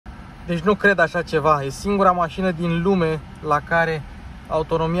Deci nu cred așa ceva. E singura mașină din lume la care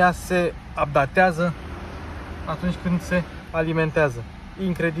autonomia se updatează atunci când se alimentează.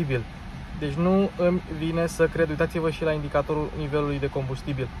 Incredibil. Deci nu îmi vine să cred. Uitați-vă și la indicatorul nivelului de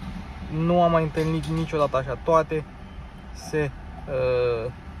combustibil. Nu am mai întâlnit niciodată așa. Toate se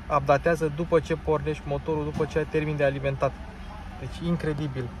updatează după ce pornești motorul, după ce ai termin de alimentat. Deci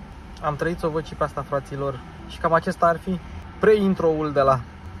incredibil. Am trăit să o văd și pe asta, fraților. Și cam acesta ar fi pre-intro-ul de la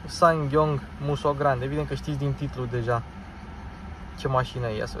SSANGYONG MUSSO Grand. Evident că știți din titlu deja ce mașină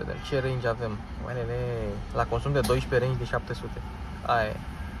e. Ia să vedem ce range avem. La consum de 12, range de 700. Aia e.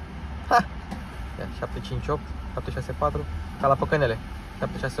 Ha! 758, 764, ca la păcănele.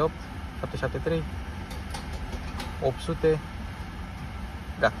 768, 773, 800,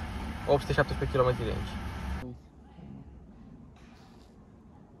 gata, 817 km range.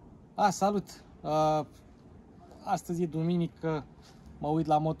 Salut! Astăzi e duminică, mă uit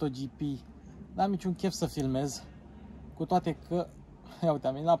la MotoGP. N-am niciun chef să filmez, cu toate că, ia uite,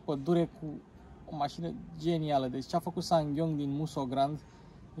 am venit la pădure cu o mașină genială. Deci ce a făcut SSANGYONG din MUSSO Grand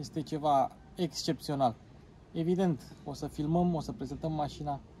este ceva excepțional. Evident, o să filmăm, o să prezentăm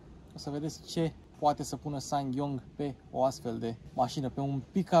mașina, o să vedeți ce poate să pună SSANGYONG pe o astfel de mașină, pe un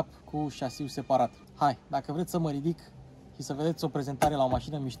pick-up cu șasiu separat. Hai, dacă vreți să mă ridic și să vedeți o prezentare la o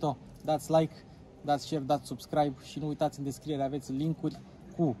mașină mișto, dați like, dați share, dați subscribe și nu uitați, în descriere aveți linkuri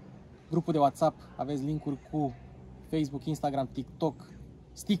cu grupul de WhatsApp, aveți linkuri cu Facebook, Instagram, TikTok,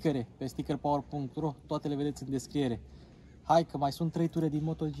 stickere pe stickerpower.ro, toate le vedeți în descriere. Hai că mai sunt 3 ture din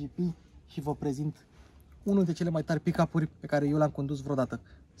MotoGP și vă prezint unul dintre cele mai tari pick-up-uri pe care eu le-am condus vreodată.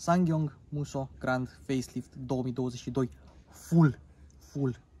 SSANGYONG MUSSO Grand Facelift 2022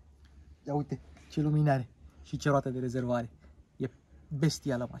 full. Ia uite ce luminare și ce roate de rezervare. E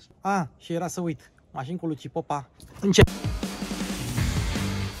bestială mașina. Și era să uit, mașini cu Luci Popa. Încep!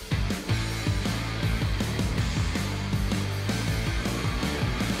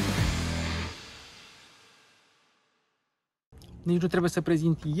 Nici nu trebuie să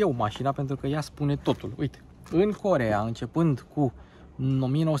prezint eu mașina, pentru că ea spune totul. Uite, în Coreea, începând cu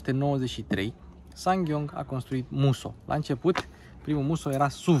 1993, SSANGYONG a construit MUSSO. La început, primul MUSSO era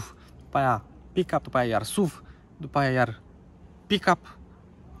SUV, după aia pick-up, după aia iar SUV, după aia iar pick-up,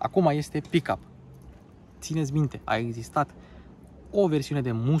 acum este pick-up. Țineți minte, a existat o versiune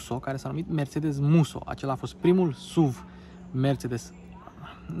de MUSSO care s-a numit Mercedes MUSSO. Acela a fost primul SUV Mercedes.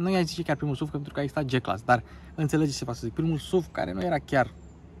 Nu i-aș zice chiar primul SUV, pentru că a existat G-Class, dar înțelegeți ce vreau să zic. Primul SUV care nu era chiar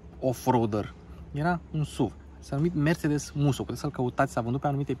off-roader, era un SUV. S-a numit Mercedes MUSSO. Puteți să-l căutați, s-a vândut pe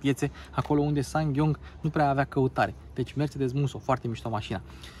anumite piețe, acolo unde SSANGYONG nu prea avea căutare. Deci Mercedes MUSSO, foarte mișto mașina.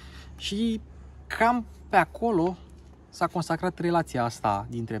 Și cam pe acolo s-a consacrat relația asta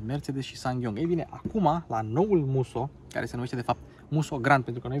dintre Mercedes și SSANGYONG. Ei bine, acum, la noul MUSSO, care se numește de fapt MUSSO Grand,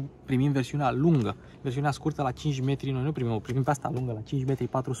 pentru că noi primim versiunea lungă, versiunea scurtă la 5 metri, noi nu primim, o primim pe asta lungă la 5 metri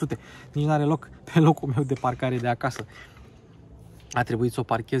 400. Nici nu are loc pe locul meu de parcare de acasă. A trebuit să o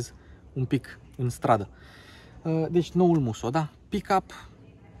parchez un pic în stradă. Deci noul MUSSO, da? Pick-up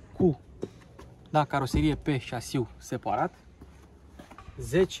cu caroserie pe șasiu separat,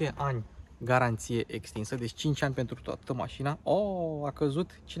 10 ani garanție extinsă, deci 5 ani pentru toată mașina. A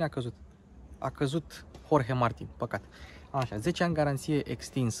căzut, cine a căzut? A căzut Jorge Martin, păcat. Așa, 10 ani garanție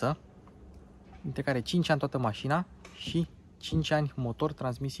extinsă, dintre care 5 ani toată mașina și 5 ani motor,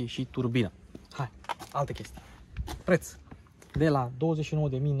 transmisie și turbină. Hai, altă chestie. Preț de la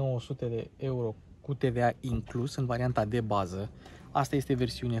 29.900 de euro cu TVA inclus în varianta de bază. Asta este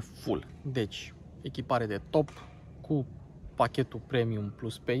versiune full. Deci, echipare de top cu pachetul premium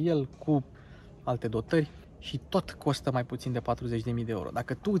plus pe el, cu alte dotări și tot costă mai puțin de 40.000 de euro.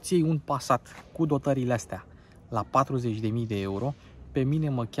 Dacă tu îți iei un Passat cu dotările astea la 40.000 de euro, pe mine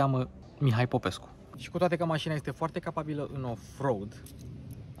mă cheamă Mihai Popescu. Și cu toate că mașina este foarte capabilă în off-road,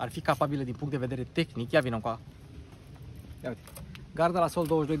 ar fi capabilă din punct de vedere tehnic, ia vină cu a... Ia uite. Garda la sol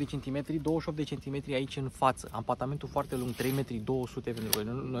 22 de cm, 28 de cm aici în față, ampatamentul foarte lung, 3,2 m, pentru că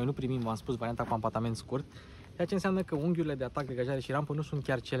noi nu primim, v-am spus, varianta cu ampatament scurt, ceea ce înseamnă că unghiurile de atac, degajare și rampă nu sunt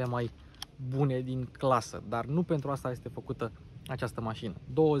chiar cele mai bune din clasă, dar nu pentru asta este făcută această mașină.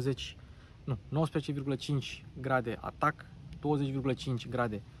 19,5 grade atac, 20,5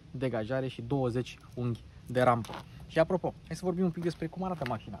 grade degajare și 20 unghi de rampă. Și apropo, hai să vorbim un pic despre cum arată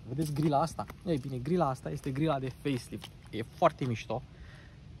mașina. Vedeți grila asta? Ei bine, grila asta este grila de facelift. E foarte mișto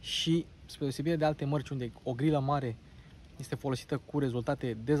și, spre deosebire de alte mărci unde o grilă mare este folosită cu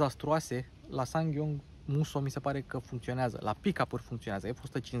rezultate dezastruoase, la SSANGYONG MUSSO mi se pare că funcționează. La pick-up-uri funcționează.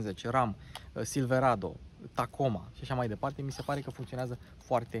 F150, Ram, Silverado, Tacoma și așa mai departe. Mi se pare că funcționează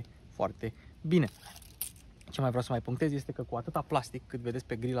foarte, foarte bine. Ce mai vreau să mai punctez este că cu atâta plastic cât vedeți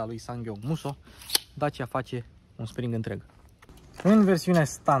pe grila lui SSANGYONG MUSSO, Dacia face un spring întreg. În versiunea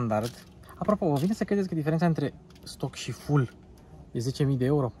standard, apropo, vă vine să credeți că diferența între stock și full e 10.000 de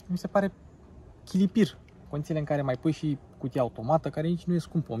euro? Mi se pare chilipir. Condițiile în care mai pui și cutia automată, care nici nu e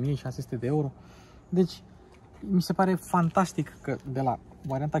scumpă, 1.600 de euro. Deci, mi se pare fantastic că de la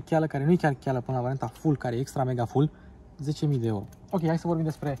varianta cheală, care nu e chiar cheală, până la varianta full, care e extra mega full, 10.000 de euro. Ok, hai să vorbim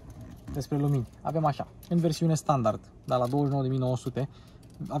despre lumini. Avem așa, în versiune standard, de la 29.900,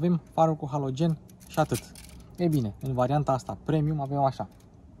 avem farul cu halogen și atât. E bine, în varianta asta premium avem așa,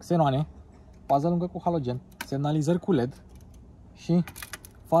 xenoane, fază lungă cu halogen, semnalizări cu LED și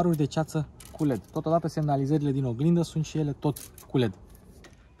faruri de ceață cu LED. Totodată semnalizările din oglindă sunt și ele tot cu LED.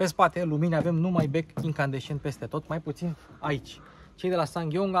 Pe spate, lumini, avem numai bec incandescent peste tot, mai puțin aici. Cei de la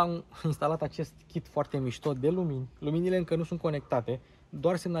SSANGYONG au instalat acest kit foarte mișto de lumini. Luminile încă nu sunt conectate,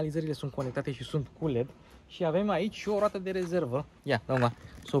 doar semnalizările sunt conectate și sunt cu LED. Și avem aici și o roată de rezervă. Ia, da,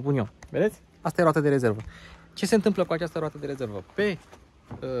 să o pun eu. Vedeți? Asta e roata de rezervă. Ce se întâmplă cu această roată de rezervă? Pe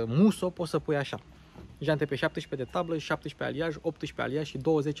Musso poți să pui așa: jante pe 17 de tablă, 17 aliaj, 18 aliaj și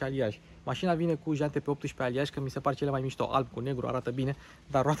 20 aliaj. Mașina vine cu jante pe 18 aliaj, că mi se par cele mai mișto, alb cu negru, arată bine,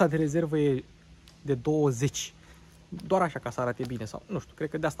 dar roata de rezervă e de 20. Doar așa ca să arate bine, sau nu știu, cred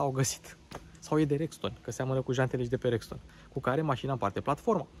că de asta au găsit. Sau e de Rexton, că seamănă cu jantele și de pe Rexton, cu care mașina împarte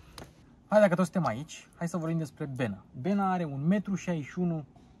platforma. Hai, dacă toți suntem aici, hai să vorbim despre benă. Bena are 1,61 m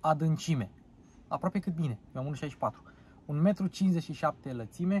adâncime. Aproape cât mine, eu am 1,64 m. 1,57 m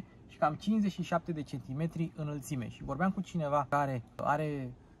lățime și cam 57 de centimetri înălțime. Și vorbeam cu cineva care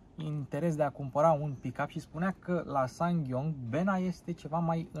are interes de a cumpăra un pick-up și spunea că la SSANGYONG bena este ceva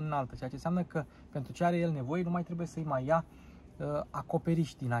mai înaltă, ceea ce înseamnă că pentru ce are el nevoie nu mai trebuie să-i mai ia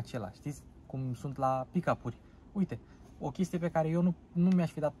acoperiș din acela, știți? Cum sunt la pick-up-uri. Uite, o chestie pe care eu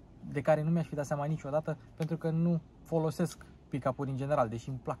de care nu mi-aș fi dat seama niciodată, pentru că nu folosesc pick-up-uri în general, deși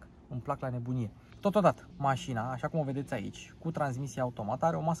îmi plac la nebunie. Totodată, mașina, așa cum o vedeți aici, cu transmisie automată,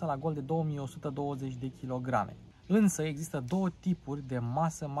 are o masă la gol de 2120 de kg. Însă există două tipuri de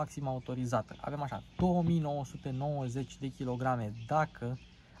masă maximă autorizată. Avem așa, 2990 de kg dacă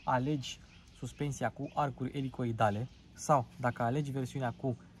alegi suspensia cu arcuri elicoidale sau dacă alegi versiunea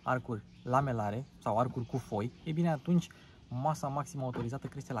cu arcuri lamelare sau arcuri cu foi, e bine, atunci masa maximă autorizată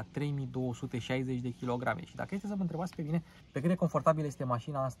crește la 3260 de kg. Și dacă este să vă întrebați pe mine pe cât de confortabilă este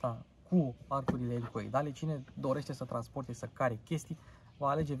mașina asta cu arcurile elicoidale, cine dorește să transporte, să care chestii, va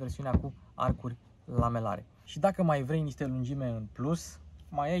alege versiunea cu arcuri lamelare. Și dacă mai vrei niște lungime în plus,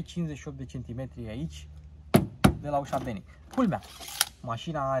 mai ai 58 de centimetri aici de la ușa benii. Culmea,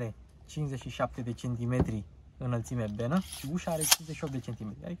 mașina are 57 de centimetri înălțime benă și ușa are 58 de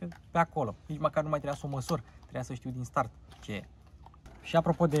centimetri, adică pe acolo. Nici măcar nu mai trebuia să o măsor, trebuia să știu din start ce e. Și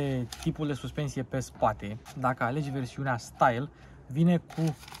apropo de tipul de suspensie pe spate, dacă alegi versiunea Style, vine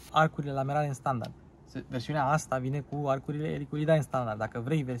cu arcurile lamelare în standard. Versiunea asta vine cu arcurile elicoidale în standard. Dacă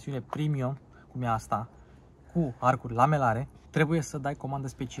vrei versiune premium, cum e asta, cu arcuri lamelare, trebuie să dai comandă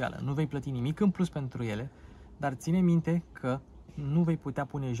specială. Nu vei plăti nimic în plus pentru ele, dar ține minte că nu vei putea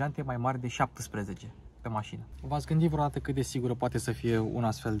pune jante mai mari de 17 pe mașină. V-ați gândit vreodată cât de sigură poate să fie un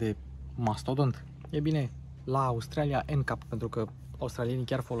astfel de mastodont? E bine, la Australia NCAP, pentru că australienii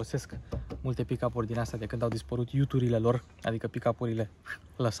chiar folosesc multe pick-up-uri din astea de când au dispărut iuturile lor, adică pick-up-urile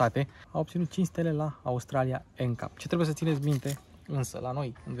lăsate, au obținut 5 stele la Australia NCAP. Ce trebuie să țineți minte? Însă, la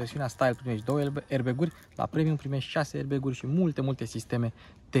noi, în versiunea Style, primești 2 airbag-uri, la Premium primești 6 airbag-uri și multe sisteme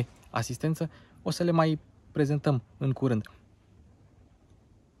de asistență. O să le mai prezentăm în curând.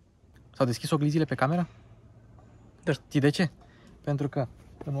 S-au deschis oglinzile pe cameră? Știi de ce? Pentru că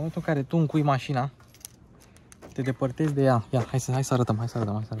în momentul în care tu încui mașina, te depărtezi de ea. Ia, hai să arătăm.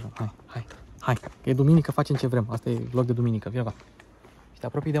 Hai. Că e duminică, facem ce vrem. Asta e vlog de duminică. Vino, va. Și te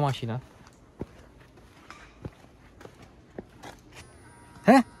apropii de mașină.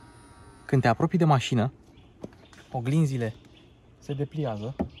 Când te apropii de mașină, oglinzile se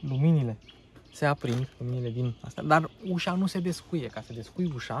depliază, luminile se aprind, luminile din astea, dar ușa nu se descuie. Ca să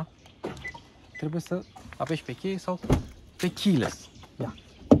descui ușa, trebuie să apeși pe cheie sau pe keyless. Ia,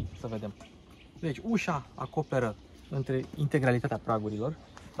 să vedem. Deci ușa acoperă între integralitatea pragurilor.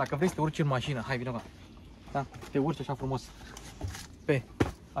 Dacă vrei să te urci în mașină, hai, vină, da? Te urci așa frumos pe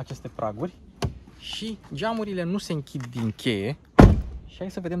aceste praguri și geamurile nu se închid din cheie. Și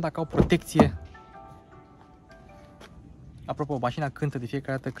hai să vedem dacă au protecție. Apropo, mașina cântă de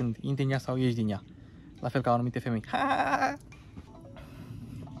fiecare dată când intri în ea sau ieși din ea. La fel ca anumite femei.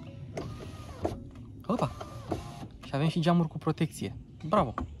 Opa! Și avem și geamuri cu protecție.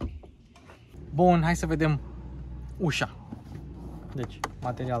 Bravo! Bun, hai să vedem ușa. Deci,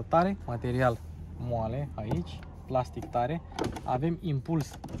 material tare, material moale aici, plastic tare. Avem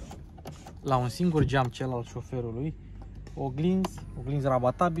impuls la un singur geam, cel al șoferului, oglinzi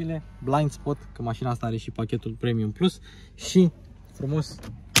rabatabile, blind spot, că mașina asta are și pachetul Premium Plus, și frumos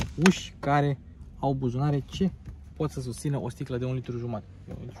uși care au buzunare ce pot să susțină o sticlă de 1,5 litru. 1,5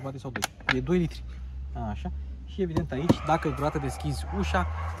 litru sau 2. E 2 litri. Așa. Și evident aici, dacă vreodată deschizi ușa,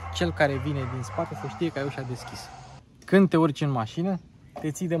 cel care vine din spate să știe că ai ușa deschisă. Când te urci în mașină,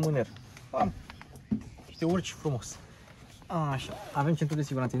 te ții de mâner. Bam. Și te urci frumos. Așa. Avem centuri de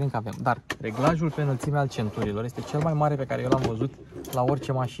siguranță, evident că avem. Dar reglajul pe înălțime al centurilor este cel mai mare pe care eu l-am văzut la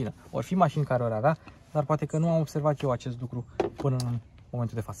orice mașină. Or fi mașini care ori avea, dar poate că nu am observat eu acest lucru până în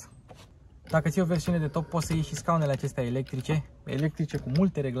momentul de față. Dacă ții o versiune de top, poți să iei și scaunele acestea electrice cu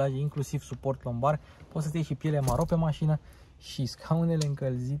multe reglaje, inclusiv suport lombar. Poți să iei și piele maro pe mașină și scaunele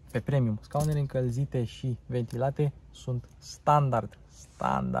încălzite pe premium. Scaunele încălzite și ventilate sunt standard.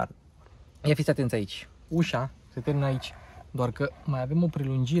 Ia fiți atenți aici. Ușa se termină aici, doar că mai avem o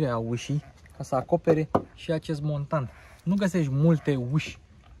prelungire a ușii ca să acopere și acest montant. Nu găsești multe uși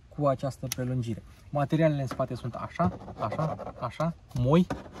cu această prelungire. Materialele în spate sunt așa, moi,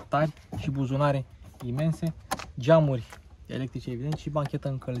 tari și buzunare imense, geamuri electrice evident și banchetă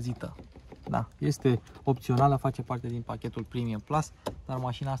încălzită. Da, este opțională, face parte din pachetul Premium Plus, dar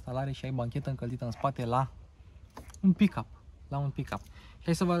mașina asta are și ai banchetă încălzită în spate la un pick-up. Și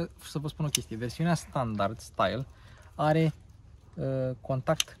hai să vă spun o chestie. Versiunea standard style are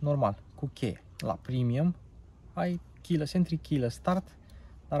contact normal cu cheie. La Premium ai keyless entry, keyless start,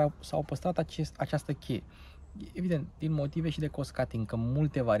 dar s-au păstrat această cheie. Evident, din motive și de cost cutting, că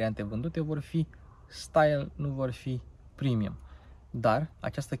multe variante vândute vor fi style, nu vor fi premium. Dar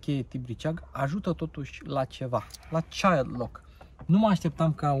această cheie tip briceag ajută totuși la ceva, la child lock. Nu mă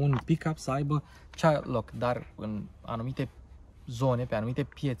așteptam ca un pick-up să aibă child lock, dar în anumite zone, pe anumite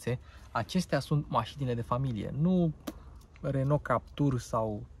piețe, acestea sunt mașinile de familie. Nu Renault Captur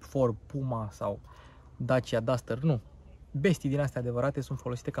sau Ford Puma sau Dacia Duster, nu. Bestii din astea adevărate sunt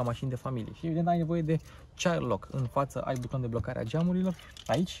folosite ca mașini de familie și evident ai nevoie de child lock. În față ai buton de blocare a geamurilor,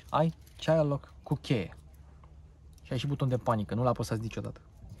 aici ai child lock cu cheie. Și ai și buton de panică, nu l apăsați niciodată,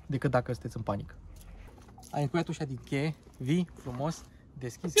 decât dacă sunteți în panică. Ai încuiat ușa din cheie, vii frumos,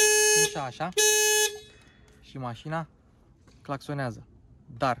 deschizi ușa așa și mașina claxonează.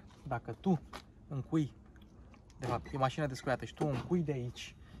 Dar dacă tu încui, de fapt e mașina descuiată și tu încui de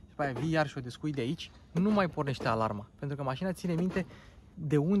aici, după aia vii iar și o descui de aici, nu mai pornește alarma, pentru că mașina ține minte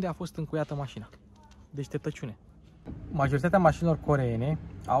de unde a fost încuiată mașina. Deșteptăciune. Majoritatea mașinilor coreene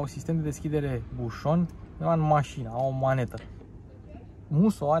au sistem de deschidere bușon în mașină, au o manetă.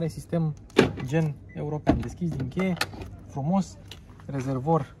 Musso are sistem gen european. Deschizi din cheie, frumos,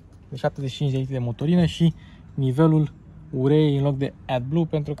 rezervor de 75 de litri de motorină și nivelul urei în loc de AdBlue,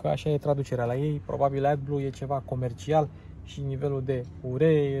 pentru că așa e traducerea la ei. Probabil AdBlue e ceva comercial și nivelul de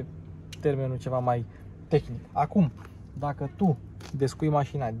uree e termenul ceva mai tehnic. Acum, dacă tu descui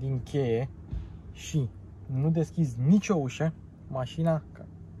mașina din cheie și nu deschizi nicio ușă, mașina,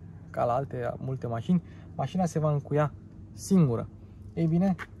 ca la multe mașini, mașina se va încuia singură. Ei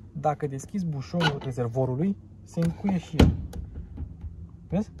bine, dacă deschizi bușonul rezervorului, se încuie și el.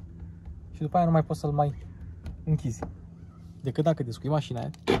 Vezi? Și după aia nu mai poți să-l mai închizi. Decât dacă descui mașina aia,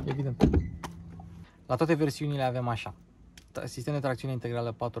 evident. La toate versiunile avem așa. Sistem de tracțiune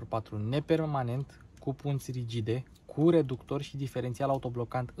integrală 4x4 nepermanent, cu punți rigide, cu reductor și diferențial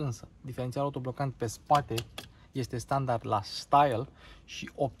autoblocant, însă diferențial autoblocant pe spate este standard la Style și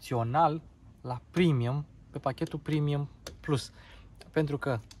opțional la Premium pe pachetul Premium Plus. Pentru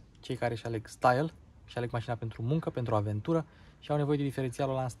că cei care își aleg Style și aleg mașina pentru muncă, pentru aventură și au nevoie de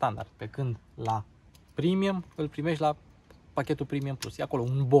diferențialul ăla în standard, pe când la Premium îl primești la pachetul Premium Plus. E acolo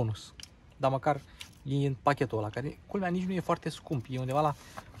un bonus, dar măcar e în pachetul ăla, care culmea nici nu e foarte scump, e undeva la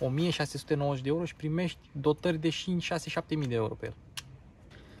 1690 de euro și primești dotări de 5-6-7 mii de euro pe el.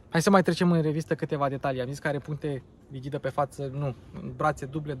 Hai să mai trecem în revistă câteva detalii. Am zis că are puncte rigide pe față, nu, brațe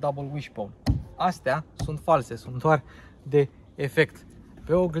duble, double wishbone. Astea sunt false, sunt doar de efect.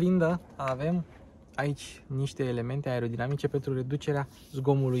 Pe oglindă avem aici niște elemente aerodinamice pentru reducerea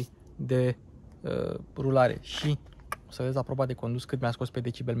zgomului de rulare și o să vezi la proba de condus cât mi-a scos pe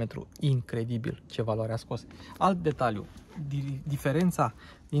decibelmetru. Incredibil ce valoare a scos. Alt detaliu, diferența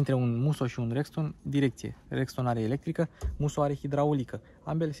dintre un Musso și un Rexton, direcție. Rexton are electrică, Musso are hidraulică.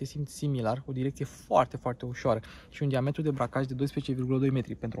 Ambele se simt similar, o direcție foarte, foarte ușoară și un diametru de bracaj de 12,2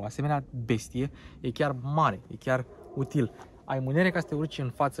 metri. Pentru o asemenea bestie e chiar mare, e chiar util. Ai mânere ca să te urci în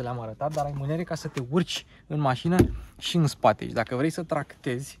față, le-am arătat, dar ai mânere ca să te urci în mașină și în spate. Și dacă vrei să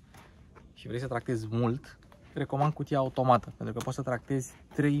tractezi și vrei să tractezi mult, recomand cutia automată, pentru că poți să tractezi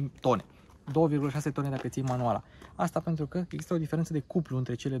 3 tone. 2,6 tone dacă ții manuala. Asta pentru că există o diferență de cuplu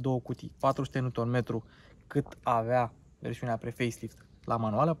între cele două cutii. 400 Nm cât avea versiunea pre-facelift la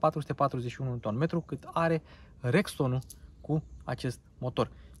manuală, 441 Nm cât are Rextonul cu acest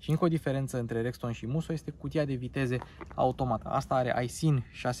motor. Și încă o diferență între Rexton și Musso este cutia de viteze automată. Asta are iSyn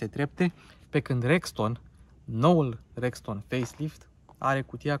 6 trepte, pe când Rexton, noul Rexton facelift, are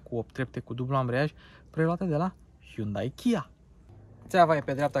cutia cu 8 trepte cu dublu ambreiaj, preluată de la Hyundai Kia. Țeava e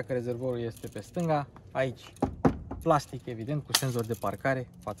pe dreapta, că rezervorul este pe stânga. Aici plastic, evident, cu senzor de parcare,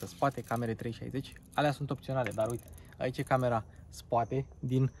 față-spate, camere 360. Alea sunt opționale, dar uite, aici e camera spate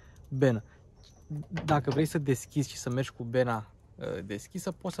din benă. Dacă vrei să deschizi și să mergi cu bena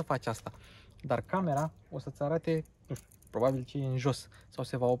deschisă, poți să faci asta. Dar camera o să-ți arate, nu știu, probabil ce e în jos sau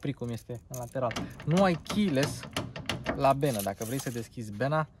se va opri cum este în lateral. Nu ai keyless la benă. Dacă vrei să deschizi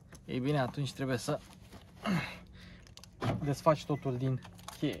bena, ei bine, atunci trebuie să desfaci totul din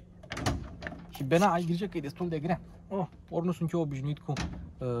cheie. Și bena, ai grijă că e destul de grea. Ori nu sunt eu obișnuit cu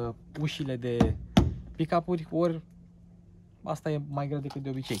ușile de pick-up-uri, ori asta e mai greu decât de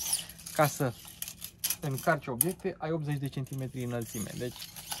obicei. Ca să încarci obiecte, ai 80 de cm înălțime. Deci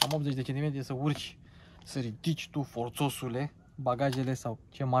am 80 de cm să urci, să ridici tu, forțosule, bagajele sau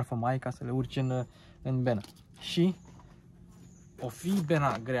ce marfă mai ai ca să le urci în benă. Și o fi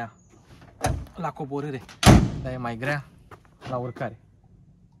bena grea la coborâre, dar e mai grea la urcare.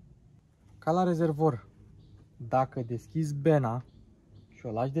 Ca la rezervor, dacă deschizi bena și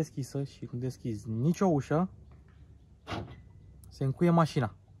o lași deschisă și nu deschizi nicio ușă, se încuie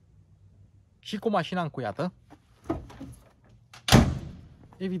mașina. Și cu mașina încuiată,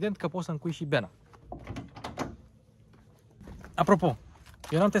 evident că poți să încui și bena. Apropo,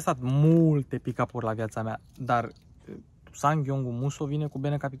 eu n-am testat multe pick-up-uri la viața mea, dar SSANGYONG Musso vine cu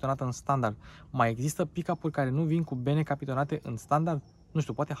bene capitonată în standard. Mai există pick-up-uri care nu vin cu bene capitonate în standard? Nu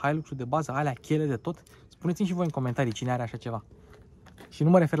știu, poate HiLux-ul de bază, alea chele de tot? Spuneți-mi și voi în comentarii cine are așa ceva. Și nu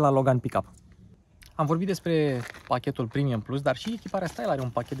mă refer la Logan Pickup. Am vorbit despre pachetul Premium Plus, dar și echiparea Style are un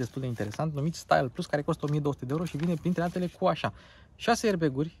pachet destul de interesant numit Style Plus, care costă 1200 de euro și vine printre altele cu așa: 6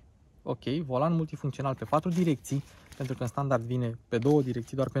 airbag-uri, ok, volan multifuncțional pe 4 direcții, pentru că în standard vine pe 2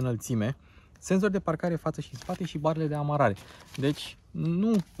 direcții doar pe înălțime, senzor de parcare față și spate și barele de amarare. Deci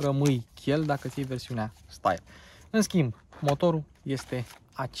nu rămâi chel dacă ții versiunea Style. În schimb, motorul este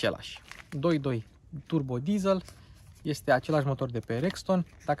același. 2.2 turbo diesel, este același motor de pe Rexton.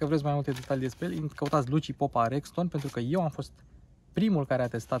 Dacă vreți mai multe detalii despre el, căutați Luci, Popa, Rexton, pentru că eu am fost primul care a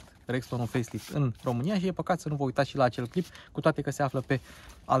testat Rextonul facelift în România și e păcat să nu vă uitați și la acel clip, cu toate că se află pe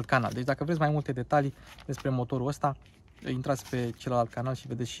alt canal. Deci dacă vreți mai multe detalii despre motorul ăsta, intrați pe celălalt canal și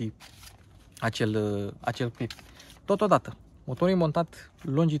vedeți și acel clip. Totodată, motorul e montat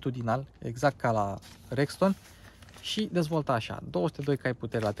longitudinal, exact ca la Rexton, și dezvoltă așa: 202 cai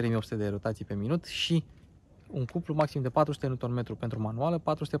putere la 3800 de rotații pe minut și un cuplu maxim de 400 Nm pentru manuală,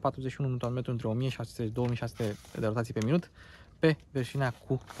 441 Nm între 1600 și 2600 de rotații pe minut pe versiunea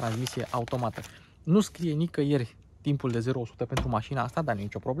cu transmisie automată. Nu scrie nicăieri timpul de 0-100 pentru mașina asta, dar nu e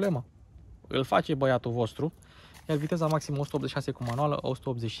nicio problemă. Îl face băiatul vostru, iar viteza maximă 186 cu manuală,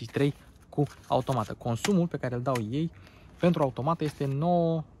 183 cu automată. Consumul pe care îl dau ei pentru automată este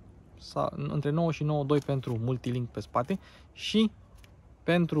între 9 și 9,2 pentru multilink pe spate și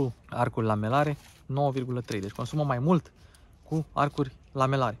pentru arcuri lamelare 9,3. Deci consumă mai mult cu arcuri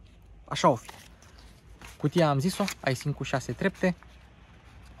lamelare. Așa o fi. Cutia, am zis-o, iSyn cu 6 trepte,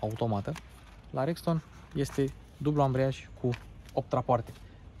 automată. La Rexton este dublu ambreiaj cu 8 rapoarte.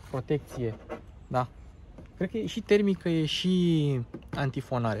 Protecție, da. Cred că e și termică, e și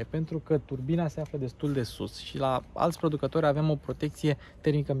antifonare, pentru că turbina se află destul de sus și la alți producători avem o protecție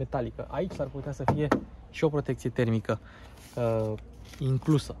termică metalică. Aici s-ar putea să fie și o protecție termică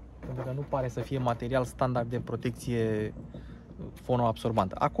inclusă, pentru că nu pare să fie material standard de protecție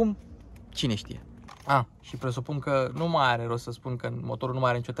fonoabsorbantă. Acum, cine știe? Și presupun că nu mai are rost să spun că motorul nu mai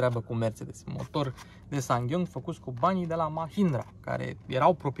are nicio treabă cu Mercedes. Motor de SSANGYONG făcut cu banii de la Mahindra, care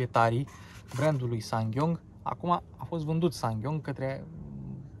erau proprietarii brandului SSANGYONG. Acum a fost vândut SSANGYONG către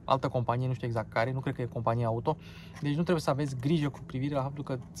altă companie, nu știu exact care, nu cred că e companie auto. Deci nu trebuie să aveți grijă cu privire la faptul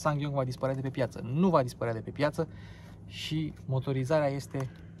că SSANGYONG va dispărea de pe piață. Nu va dispărea de pe piață și motorizarea este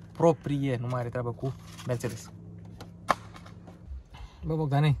proprie, nu mai are treabă cu Mercedes. Bă,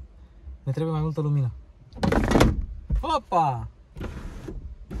 Bogdane, ne trebuie mai multă lumină. Popa!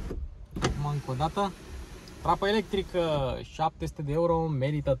 Acum încă o dată. Trapă electrică, 700 de euro,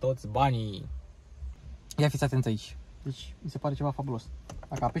 merită toți banii. Ia fiți atenți aici. Deci mi se pare ceva fabulos.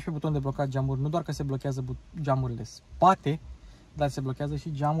 Dacă apeși pe butonul de blocat geamuri, nu doar că se blochează geamurile spate, dar se blochează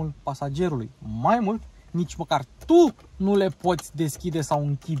și geamul pasagerului. Mai mult, nici măcar tu nu le poți deschide sau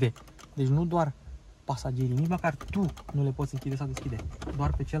închide. Deci Deci nu doar pasagerii, nici măcar tu nu le poți închide sau deschide,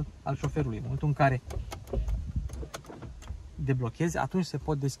 doar pe cel al șoferului. În momentul în care deblochezi, atunci se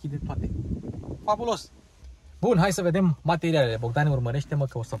pot deschide toate. Fabulos! Bun, hai să vedem materialele. Bogdan, urmărește-mă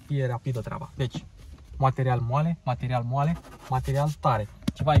că o să fie rapidă treaba. Deci, material moale, material tare.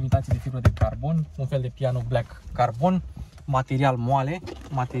 Ceva imitație de fibră de carbon, un fel de piano black carbon, material moale,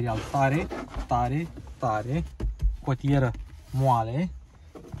 material tare, cotieră moale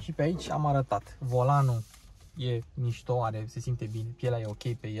și pe aici am arătat. Volanul e mișto, se simte bine, pielea e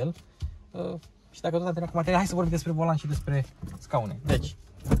ok pe el. Și dacă tot am terminat cu material, hai să vorbim despre volan și despre scaune. Deci,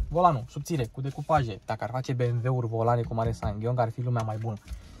 volanul subțire, cu decupaje. Dacă ar face BMW-uri volane cum are SSANGYONG, ar fi lumea mai bună.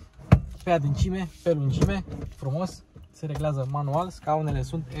 Pe adâncime, pe lungime, frumos, se reglează manual. Scaunele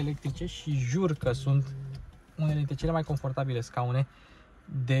sunt electrice și jur că sunt unele dintre cele mai confortabile scaune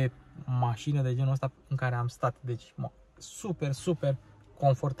de mașină de genul ăsta în care am stat. Deci, super, super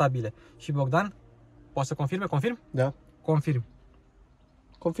confortabile. Și Bogdan, poți să confirme? Confirm? Da. Confirm.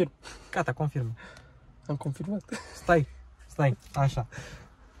 Confirm. Gata, confirm. Am confirmat. Stai, așa.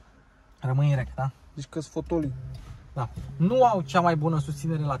 Rămâi în rec, da? Deci că-s fotolii. Da. Nu au cea mai bună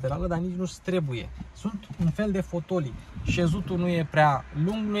susținere laterală, dar nici nu-ți trebuie. Sunt un fel de fotolii. Șezutul nu e prea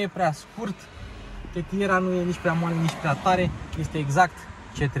lung, nu e prea scurt. Tetiera nu e nici prea moale, nici prea tare. Este exact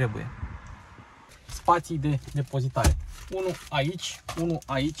ce trebuie. Spații de depozitare. Unul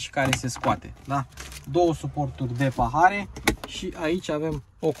aici care se scoate. Da? Două suporturi de pahare și aici avem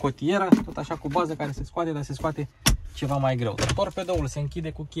o cotieră, tot așa cu bază, care se scoate, dar se scoate ceva mai greu. Torpedoul se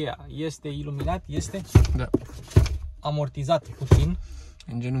închide cu cheia. Este iluminat, este amortizat puțin.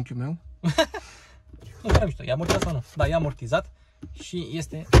 În genunchiul meu? Nu, chiar mișto. E amortizat sau nu? Da, e amortizat și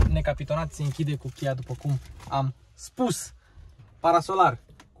este necapitonat, se închide cu cheia după cum am spus. Parasolar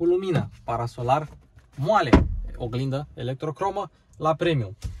cu lumină, parasolar moale, oglindă electrocromă la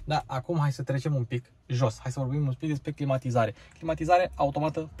premium. Da, acum hai să trecem un pic jos. Hai să vorbim un pic despre climatizare. Climatizare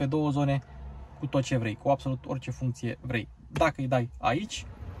automată pe 2 zone cu tot ce vrei, cu absolut orice funcție vrei. Dacă îi dai aici,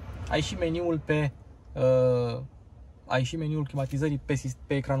 ai și meniul meniul climatizării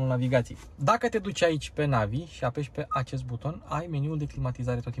pe ecranul navigației. Dacă te duci aici pe navi și apeși pe acest buton, ai meniul de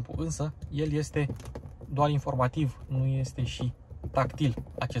climatizare tot timpul, însă el este doar informativ, nu este și tactil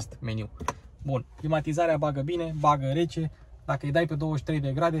acest meniu. Bun, climatizarea bagă bine, bagă rece. Dacă îi dai pe 23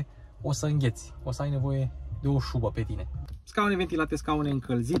 de grade, o să îngheți, o să ai nevoie de o șubă pe tine. Scaune ventilate, scaune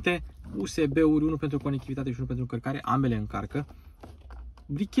încălzite, USB-uri, unul pentru conectivitate și unul pentru încărcare, ambele încarcă.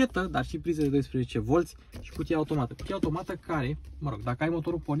 Brichetă, dar și prize de 12 V și cutie automată. Cutie automată care, mă rog, dacă ai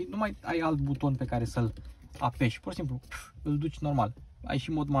motorul pornit, nu mai ai alt buton pe care să-l apeși. Pur și simplu, îl duci normal. Ai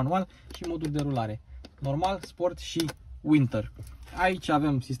și mod manual și modul de rulare. Normal, sport și winter. Aici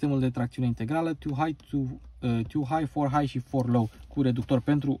avem sistemul de tracțiune integrală, 2 high, 4 high și 4 low cu reductor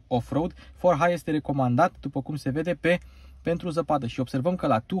pentru off-road. 4 high este recomandat, după cum se vede, pentru zăpadă. Și observăm că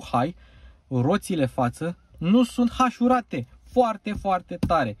la 2 high, roțile față nu sunt hașurate foarte, foarte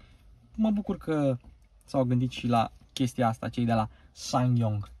tare. Mă bucur că s-au gândit și la chestia asta, cei de la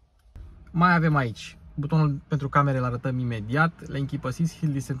SSANGYONG. Mai avem aici butonul pentru camere, îl arătăm imediat, lane keep assist,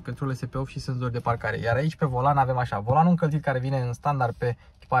 hill descent control, SP-off și senzori de parcare. Iar aici pe volan avem așa, volanul încălzit care vine în standard pe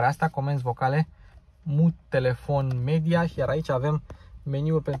echiparea asta, comenzi vocale, mut, telefon, media, iar aici avem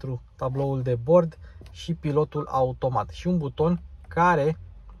meniul pentru tabloul de bord și pilotul automat și un buton care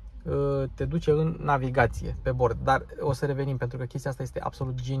te duce în navigație pe bord. Dar o să revenim pentru că chestia asta este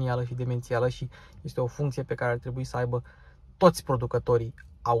absolut genială și demențială și este o funcție pe care ar trebui să aibă toți producătorii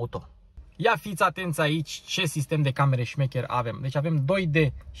auto. Ia fiți atenți aici ce sistem de camere șmecher avem. Deci avem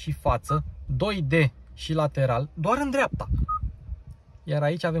 2D și față, 2D și lateral, doar în dreapta. Iar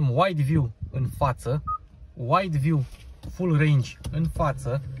aici avem wide view în față, wide view full range în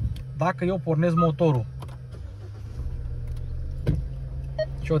față. Dacă eu pornesc motorul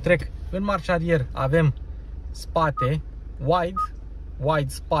și o trec în marș arier, avem spate, wide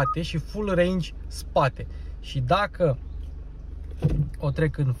spate și full range spate. Și dacă o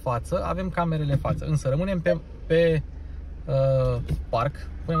trec în față, avem camerele față. Însă rămânem pe parc,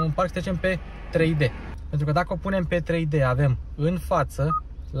 punem în parc și trecem pe 3D. Pentru că dacă o punem pe 3D, avem în față,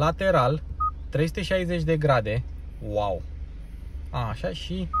 lateral, 360 de grade. Wow! Așa,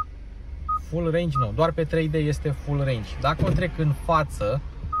 și full range nu, doar pe 3D este full range. Dacă o trec în față,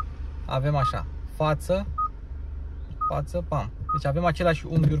 avem așa, față, pam. Deci avem același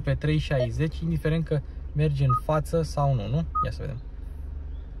unghiuri pe 360, indiferent că merge în față sau nu, nu? Ia să vedem.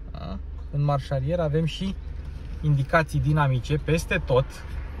 În marș arier avem și indicații dinamice peste tot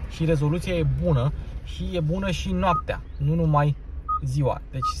și rezoluția e bună și e bună și noaptea, nu numai ziua.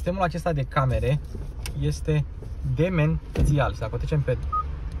 Deci sistemul acesta de camere este demențial. Dacă o trecem pe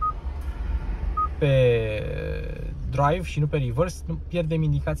pe drive și nu pe reverse, nu pierdem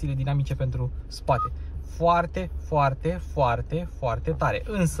indicațiile dinamice pentru spate. Foarte, foarte, foarte, foarte tare.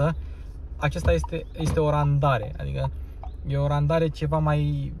 Însă, acesta este o randare, adică e o randare ceva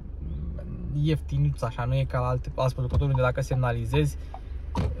mai ieftinuță, așa, nu e ca la alți producători unde dacă semnalizezi,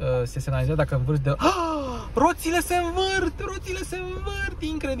 se semnalizează dacă învârți de... Roțile se învârt,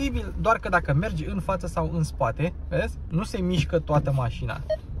 incredibil! Doar că dacă mergi în față sau în spate, vezi, nu se mișcă toată mașina.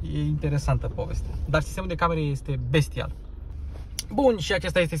 E interesantă poveste. Dar sistemul de camere este bestial. Bun, și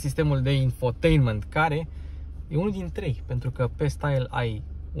acesta este sistemul de infotainment, care e unul din 3, pentru că pe style ai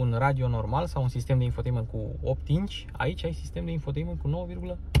un radio normal sau un sistem de infotainment cu 8 inch, aici ai sistem de infotainment cu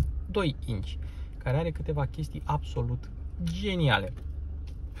 9,2 inch, care are câteva chestii absolut geniale.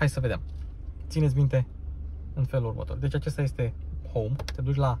 Hai să vedem. Țineți minte în felul următor. Deci acesta este home, te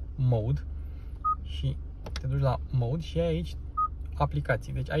duci la mode și ai aici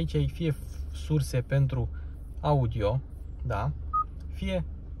aplicații. Deci aici ai fie surse pentru audio, da, fie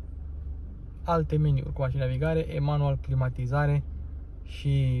alte meniuri, cum ar fi navigare, manual, climatizare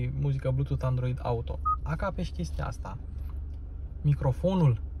și muzică Bluetooth, Android Auto. Dacă apeși chestia asta,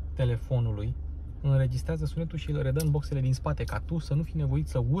 microfonul telefonului înregistrează sunetul și îl redă în boxele din spate, ca tu să nu fii nevoit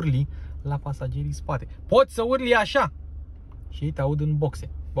să urli la pasagerii spate. Poți să urli așa și ei te aud în boxe.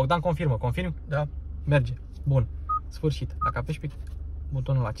 Bogdan confirmă, confirmi? Da. Merge. Bun. Sfârșit. Dacă apeși pe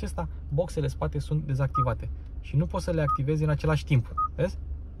butonul acesta, boxele spate sunt dezactivate și nu poți să le activezi în același timp. Vezi?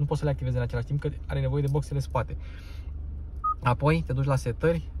 Nu poți să le activezi în același timp, că are nevoie de boxele spate. Apoi te duci la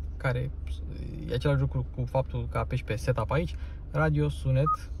setări, care e același lucru cu faptul că apeși pe setup aici, radio,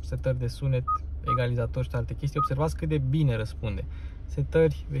 sunet, setări de sunet, egalizator și alte chestii. Observați cât de bine răspunde.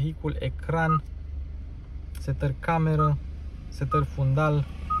 Setări, vehicul, ecran, setări cameră, setări fundal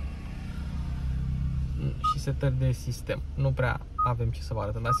și setări de sistem. Nu prea avem ce să vă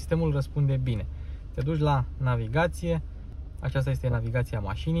arătăm, dar sistemul răspunde bine. Te duci la navigație. Aceasta este navigația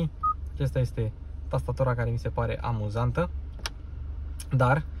mașinii. Aceasta este tastatura, care mi se pare amuzantă.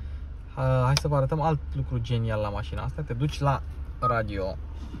 Dar hai să vă arătăm alt lucru genial la mașina asta. Te duci la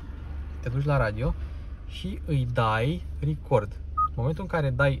radio și îi dai record. În momentul în care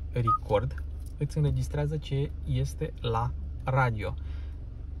dai record, îți înregistrează ce este la radio.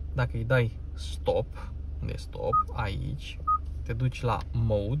 Dacă îi dai stop, unde stop, aici, te duci la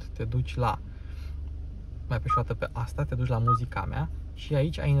mode, te duci la, mai pe o dată pe asta, te duci la muzica mea și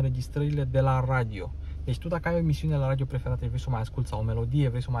aici ai înregistrările de la radio. Deci tu, dacă ai o emisiune la radio preferată și vrei să o mai asculti, sau o melodie,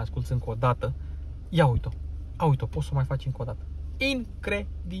 vrei să o mai asculti încă o dată, ia uite-o, poți să o mai faci încă o dată.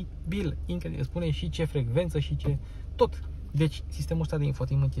 Incredibil, incredibil. Spune și ce frecvență și ce tot. Deci sistemul ăsta de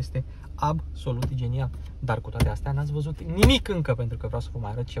infotainment este absolut genial. Dar cu toate astea n-ați văzut nimic încă, pentru că vreau să vă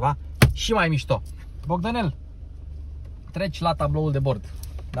mai arăt ceva și mai mișto. Bogdanel, treci la tabloul de bord.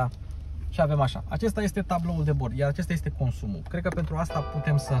 Da? Și avem așa. Acesta este tabloul de bord, iar acesta este consumul. Cred că pentru asta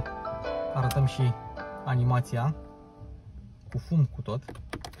putem să arătăm și animația cu fum cu tot.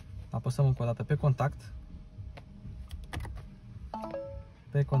 Apăsăm încă o dată pe contact.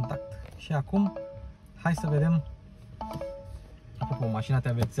 Pe contact. Și acum hai să vedem. Apropo, mașina te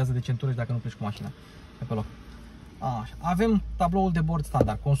avertizează de centură dacă nu pleci cu mașina pe loc. Așa. Avem tabloul de bord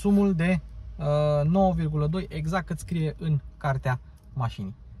standard, consumul de 9,2, exact cât scrie în cartea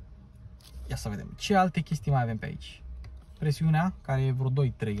mașinii. Ia să vedem ce alte chestii mai avem pe aici. Presiunea, care e vreo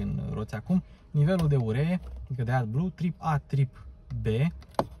 2-3 în roți acum, nivelul de uree, adică de AdBlue, trip A, trip B,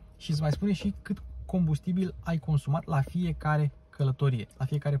 și îți mai spune și cât combustibil ai consumat la fiecare călătorie, la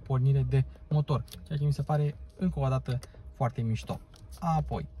fiecare pornire de motor, ceea ce mi se pare încă o dată foarte mișto.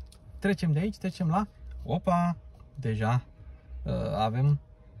 Apoi trecem de aici, trecem la Popa. Deja avem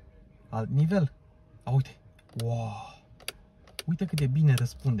alt nivel. Uite, wow, uite cât de bine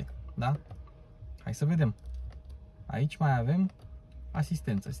răspunde, da? Hai să vedem. Aici mai avem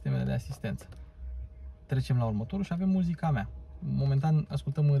asistență, sistemele de asistență. Trecem la următorul și avem muzica mea. Momentan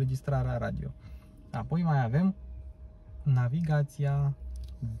ascultăm înregistrarea radio. Apoi mai avem navigația,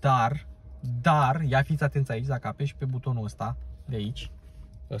 dar, ia fiți atenți aici, dacă apeși pe butonul ăsta, de aici,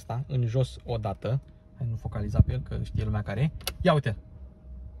 ăsta, în jos odată, hai nu focaliza pe el, că știe lumea care e, ia uite,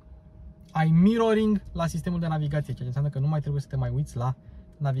 ai mirroring la sistemul de navigație, ceea ce înseamnă că nu mai trebuie să te mai uiți la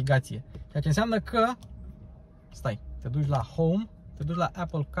navigație, ceea ce înseamnă că, stai, te duci la Home, te duci la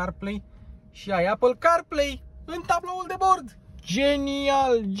Apple CarPlay și ai Apple CarPlay în tabloul de bord.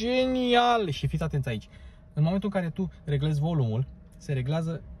 Genial, genial! Și fiți atenți aici, în momentul în care tu reglezi volumul, se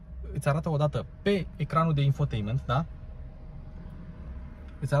reglează, îți arată o dată pe ecranul de infotainment, da?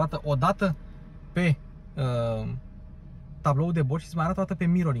 Îți arată o dată pe tabloul de bord și îți mai arată toată pe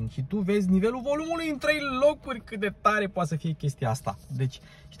mirroring și tu vezi nivelul volumului în 3 locuri, cât de tare poate să fie chestia asta. Deci,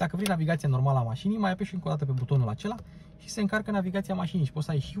 și dacă vrei navigația normală a mașinii, mai apeși încă o dată pe butonul acela și se încarcă navigația mașinii și poți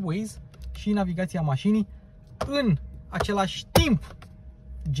să ai și Waze și navigația mașinii în același timp.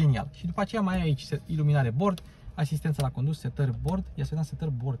 Genial. Și după aceea mai ai aici iluminare bord, asistență la condus, setări bord. Ia să vedem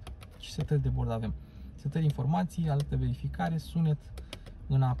setări bord. Ce setări de bord avem? Setări informații, alert de verificare, sunet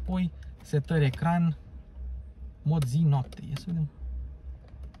înapoi, setări ecran, mod zi-noapte. Ia să vedem.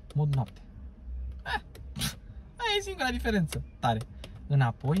 Mod noapte. Aia e singura diferență. Tare.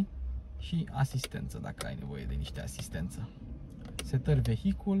 Înapoi și asistență, dacă ai nevoie de niște asistență. Setări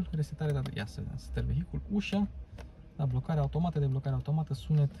vehicul, resetare de... Ia să vedem. Setări vehicul, ușă, la blocare automată, deblocare automată,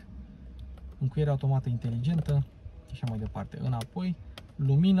 sunet, încuiere automată inteligentă și așa mai departe. Înapoi,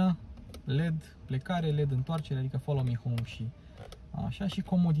 lumină, LED, plecare, LED întoarcere, adică follow me home și așa, și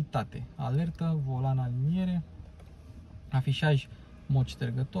comoditate, alertă, volan aliniere, afișaj mod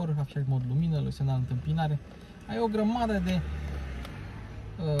ștergător, afișaj mod lumină, semnal întâmpinare. Ai o grămadă de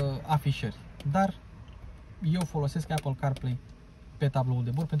afișări, dar eu folosesc Apple CarPlay pe tabloul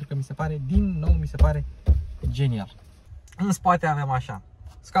de bord pentru că mi se pare, din nou, mi se pare genial. În spate avem așa,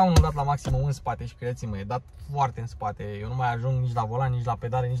 scaunul dat la maximum în spate și credeți-mă, e dat foarte în spate. Eu nu mai ajung nici la volan, nici la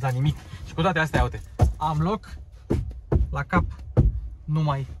pedale, nici la nimic. Și cu toate astea, uite, am loc la cap, nu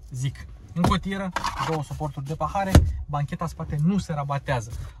mai zic. În cotieră, 2 suporturi de pahare, bancheta spate nu se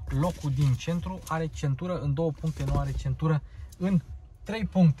rabatează. Locul din centru are centură în 2 puncte, nu are centură în 3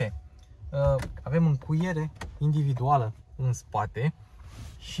 puncte. Avem încuiere individuală în spate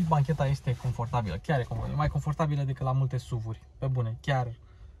și bancheta este confortabilă. Chiar e confortabilă, e mai confortabilă decât la multe SUV-uri. Pe bune, chiar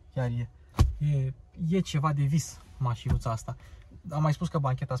e ceva de vis mașinuța asta. Am mai spus că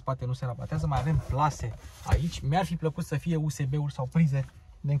bancheta spate nu se rabatează, mai avem plase aici. Mi-ar fi plăcut să fie USB-uri sau prize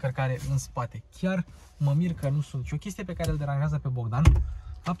de încărcare în spate. Chiar mă mir că nu sunt. Și o chestie pe care îl deranjează pe Bogdan,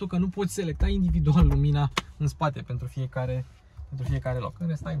 faptul că nu poți selecta individual lumina în spate pentru fiecare loc. În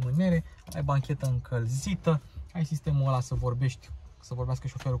rest ai mânere, ai banchetă încălzită, ai sistemul ăla să vorbească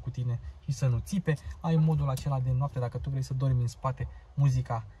șoferul cu tine și să nu țipe, ai modul acela de noapte, dacă tu vrei să dormi în spate,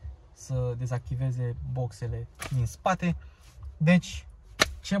 muzica să dezactiveze boxele din spate. Deci,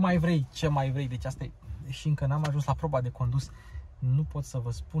 ce mai vrei? Deci asta e, și încă n-am ajuns la proba de condus, nu pot să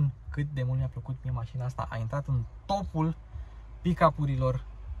vă spun cât de mult mi-a plăcut mie mașina asta. A intrat în topul pick-up-urilor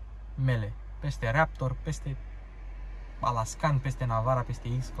mele. Peste Raptor, peste Alaskan, peste Navara, peste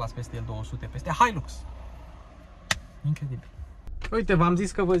X-Class, peste L200, peste Hilux. Incredibil. Uite, v-am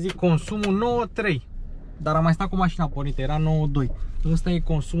zis că vă zic consumul 9.3, dar am mai stat cu mașina pornită, era 9.2. Ăsta e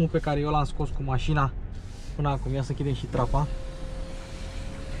consumul pe care eu l-am scos cu mașina până acum. Ia să închidem și trapa,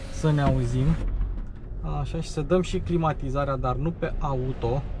 să ne auzim. Așa, și să dăm și climatizarea, dar nu pe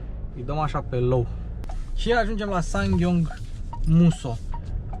auto, îi dăm așa pe low. Și ajungem la SSANGYONG MUSSO.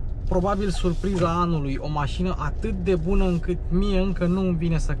 Probabil surpriza anului, o mașină atât de bună încât mie încă nu îmi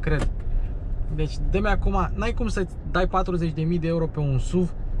vine să cred. Deci dă-mi acum, n-ai cum să-ți dai 40.000 de euro pe un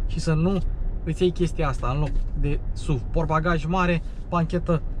SUV și să nu îți iei chestia asta în loc de SUV. Portbagaj mare,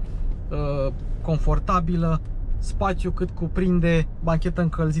 banchetă confortabilă, spațiu cât cuprinde, banchetă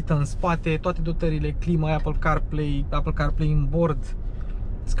încălzită în spate, toate dotările, climă, Apple CarPlay în bord,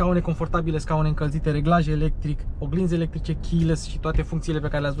 scaune confortabile, scaune încălzite, reglaj electric, oglinzi electrice keyless și toate funcțiile pe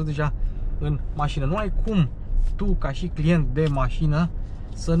care le-ați văzut deja în mașină. Nu ai cum tu, ca și client de mașină,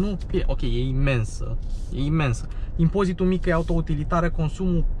 să nu... Ok, e imensă, Impozitul mic, e auto-utilitară,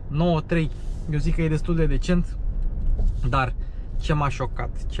 consumul 9.3, eu zic că e destul de decent, dar ce m-a șocat,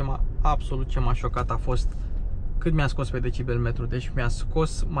 absolut ce m-a șocat a fost cât mi-a scos pe decibel-metru. Deci mi-a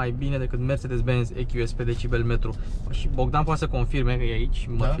scos mai bine decât Mercedes-Benz EQS pe decibel-metru. Și Bogdan poate să confirme că e aici și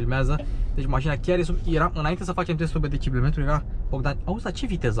mă filmează. Deci mașina chiar e era, înainte să facem testul pe decibel-metru, era Bogdan, auzi, dar ce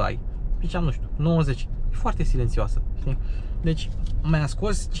viteză ai? Ziceam, nu știu, 90. E foarte silențioasă, știi? Deci mi-a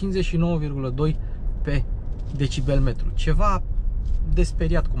scos 59,2 pe decibel-metru. Ceva de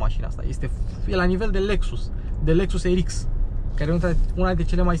speriat cu mașina asta. E la nivel de Lexus RX, care e una dintre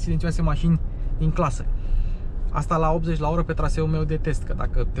cele mai silențioase mașini din clasă. Asta la 80 la oră pe traseul meu de test, că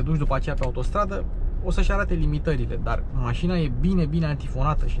dacă te duci după aceea pe autostradă, o să-și arate limitările, dar mașina e bine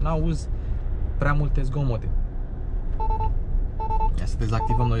antifonată și n-auzi prea multe zgomote. Ia să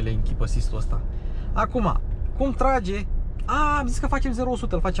dezactivăm noi lane keep assist-ul ăsta. Acum, cum trage? Am zis că facem 0-100,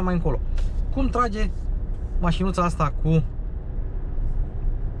 îl facem mai încolo. Cum trage mașinuța asta cu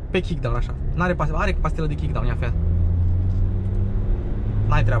pe kickdown așa? Are pastelă de kickdown, ia fea.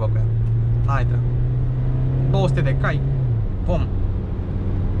 N-ai treabă cu ea. N-ai treabă. 200 de cai, pom,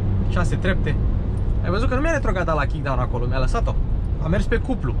 6 trepte. Ai văzut că nu mi-a retrogradat la kickdown acolo, mi-a lăsat-o. A mers pe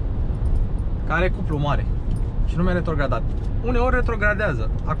cuplu, care are cuplu mare și nu mi-a retrogradat. Uneori retrogradează.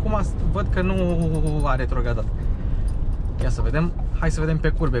 Acum văd că nu a retrogradat. Ia să vedem. Hai să vedem pe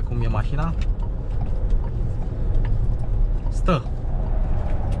curbe cum e mașina. Stă.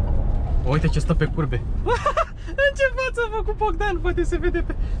 Uite ce stă pe curbe. În ce față a făcut Bogdan? Poate se vede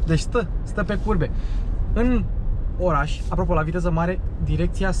pe... Deci stă pe curbe. În oraș, apropo, la viteză mare,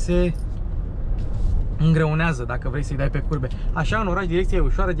 direcția se îngreunează dacă vrei să-i dai pe curbe. Așa, în oraș, direcția e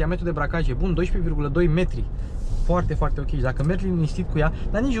ușoară, diametrul de bracaj e bun, 12,2 metri. Foarte, foarte ok. Dacă mergi liniștit cu ea,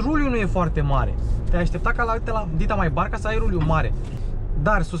 dar nici ruliul nu e foarte mare. Te-ai aștepta ca la dita mai barca să ai ruliul mare.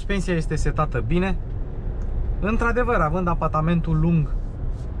 Dar suspensia este setată bine. Într-adevăr, având apartamentul lung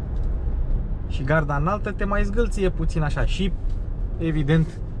și garda înaltă, te mai zgâlție puțin așa. Și,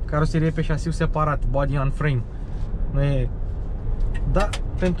 evident, caroserie pe șasiu separat, body on frame. Nu e... Da,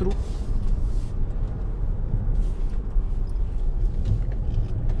 pentru...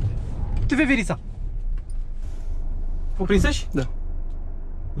 Te vei verița. O prinsești? Da.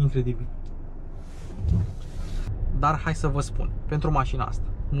 Incredibil. Dar hai să vă spun, pentru mașina asta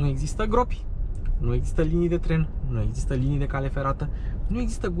nu există gropi, nu există linii de tren, nu există linii de cale ferată, nu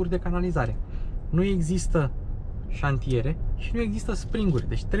există guri de canalizare, nu există șantiere și nu există springuri.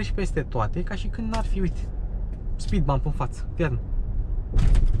 Deci treci peste toate ca și când n-ar fi, uite, speed bump în față. Fiat.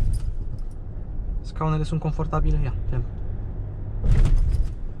 Scaunele sunt confortabile, ia, fiat.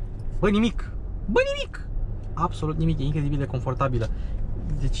 Bă, nimic! Bă, nimic! Absolut nimic, e incredibil de confortabilă.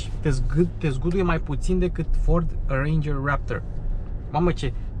 Deci te zguduie mai puțin decât Ford Ranger Raptor. Mamă,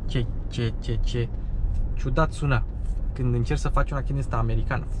 ce ciudat sună când încerci să faci un accent ăsta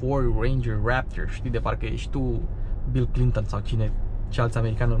american. Ford Ranger Raptor, știi, de parcă ești tu Bill Clinton sau ce alți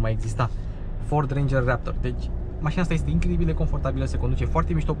americani mai exista. Ford Ranger Raptor. Deci mașina asta este incredibil de confortabilă, se conduce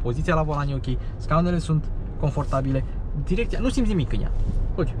foarte mișto, poziția la volan e ok, scaunele sunt confortabile, direcția, nu simți nimic în ea.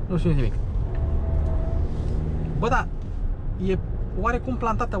 Uite, nu simți nimic. Bă, da, e oarecum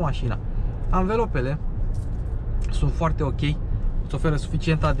plantată mașina. Anvelopele sunt foarte ok, îți oferă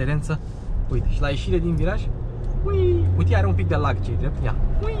suficientă aderență. Uite, și la ieșire din viraj, ui, uite, are un pic de lag, ce-i drept, ia.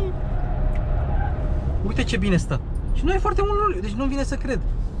 Ui. Uite ce bine stă. Și nu e foarte mult uliu, deci nu-mi vine să cred.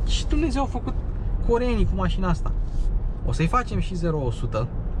 Și Dumnezeu a făcut coreenii cu mașina asta. O să-i facem și 0-100.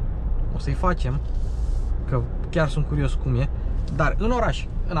 O să-i facem, că chiar sunt curios cum e. Dar în oraș,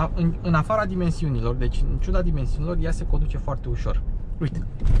 în afara dimensiunilor, deci în ciuda dimensiunilor, ea se conduce foarte ușor. Uite,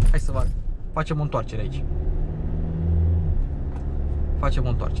 hai să vă facem o întoarcere aici. Facem o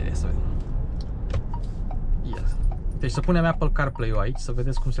întoarcere, ia să vedem. Yes. Deci să punem Apple CarPlay-ul aici, să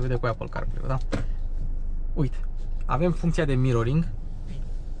vedeți cum se vede cu Apple CarPlay-ul, da? Uite, avem funcția de mirroring.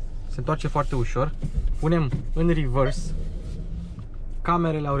 Se întoarce foarte ușor. Punem în reverse.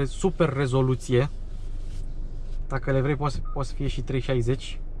 Camerele au super rezoluție. Dacă le vrei, poți să fie și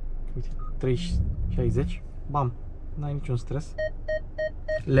 360. Uite, 360. Bam, n-ai niciun stres.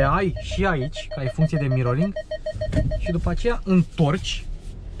 Le ai și aici, că ai funcție de mirroring. Și după aceea întorci.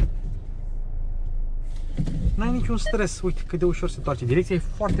 N-ai niciun stres. Uite cât de ușor se întoarce. Direcția e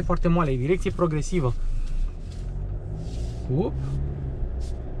foarte, foarte moale. E direcție progresivă. Up.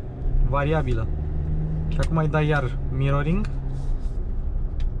 Variabilă. Și acum îi dai iar mirroring.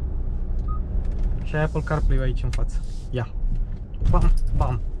 Și ai Apple CarPlay aici în față. Ia. Bam,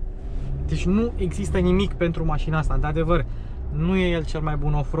 bam. Deci nu există nimic pentru mașina asta. De adevăr, nu e el cel mai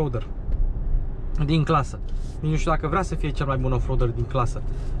bun off-roader din clasă. Nici nu știu dacă vrea să fie cel mai bun off-roader din clasă.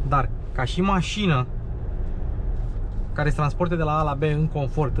 Dar ca și mașină care se transporte de la A la B în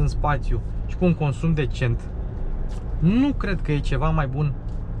confort, în spațiu și cu un consum decent, nu cred că e ceva mai bun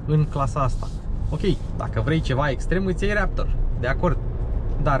în clasa asta. Ok, dacă vrei ceva extrem, îți iei Raptor, de acord.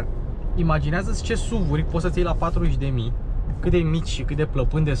 Dar imaginează-ți ce SUV-uri poți să-ți iei la 40.000, cât de mici și cât de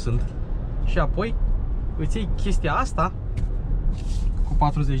plăpânde sunt. Și apoi îți iei chestia asta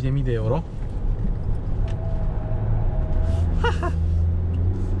cu 40.000 de euro.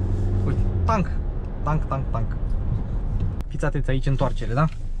 Uite, tank. Fiți atenți aici, întoarcere, da?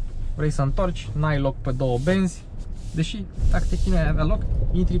 Vrei să întorci, n-ai loc pe două benzi. Deși, dacă te chinui, ai avea loc,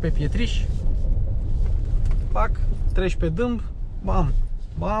 intri pe pietriș, pac, treci pe dâmb, bam,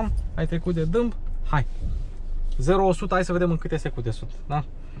 bam, ai trecut de dâmb, hai. 0-100, hai să vedem în câte secunde sunt, da?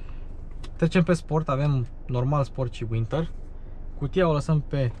 Trecem pe sport, avem normal, sport și winter. Cutia o lăsăm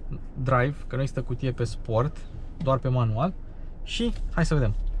pe drive, că nu există cutie pe sport, doar pe manual. Și hai să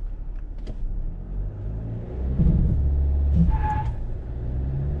vedem.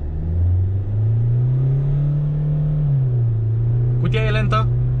 Cutia e lentă.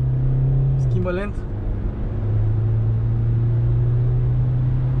 Schimbă lent.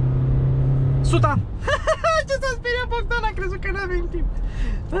 100. Ce s-a speriat Bogdan, a crezut că n-avem timp.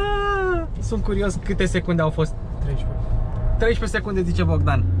 Sunt curios câte secunde au fost. 13. 13 secunde, zice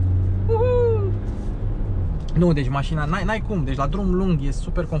Bogdan. Nu, deci mașina, n-ai cum, deci la drum lung e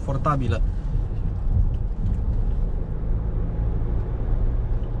super confortabilă.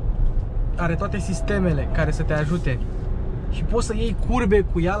 Are toate sistemele care să te ajute. Și poți să iei curbe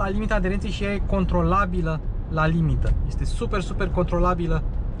cu ea la limita aderenței și ea e controlabilă la limită. Este super, super controlabilă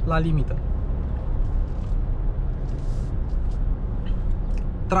la limită.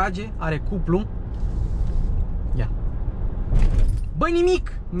 Trage, are cuplu. Ia. Băi,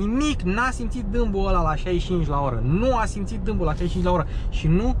 nimic, n-a simțit dâmbul ăla la 65 la oră. Nu a simțit dâmbul la 65 la oră și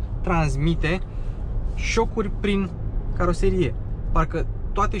nu transmite șocuri prin caroserie. Parcă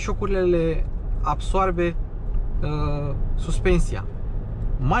toate șocurile le absorbe suspensia.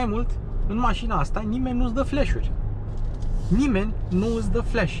 Mai mult, în mașina asta nimeni nu-ți dă flash-uri. Nimeni nu îți dă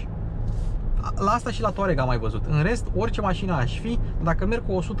flash. La asta și la Touareg am mai văzut. În rest, orice mașină aș fi, dacă merg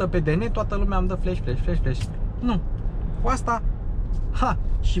cu 100 pe DN, toată lumea îmi dă flash. Nu. Cu asta,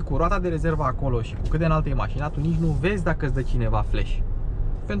 și cu roata de rezervă acolo și cu cât de înaltă e mașina, tu nici nu vezi dacă îți dă cineva flash.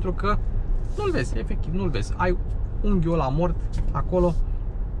 Pentru că nu-l vezi, efectiv, nu-l vezi. Ai unghiul ăla mort acolo,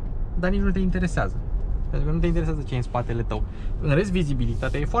 dar nici nu te interesează. Pentru că nu te interesează ce e în spatele tău. În rest,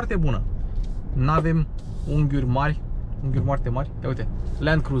 vizibilitatea e foarte bună. N-avem unghiuri mari, unghiuri foarte mari. Ia uite,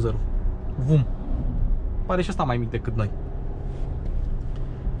 Land Cruiser-ul. Vum. Pare și ăsta mai mic decât noi.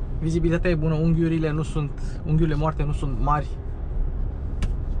 Vizibilitatea e bună, unghiurile moarte nu sunt mari.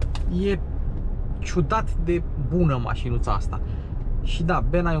 E ciudat de bună mașinuța asta. Și da,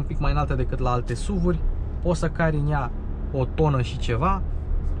 bena e un pic mai înaltă decât la alte SUV-uri. Poți să cari în ea o tonă și ceva.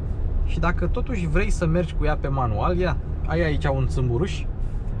 Și dacă totuși vrei să mergi cu ea pe manual, ia, ai aici un țâmburuș.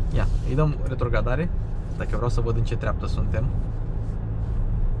 Ia, îi dăm retrogradare. Dacă vreau să văd în ce treaptă suntem.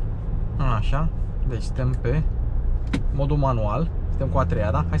 Așa, deci suntem pe modul manual. Suntem cu a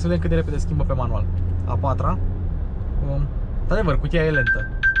treia, da? Hai să vedem cât de repede schimbă pe manual. A patra. Într-adevăr, cutia e lentă.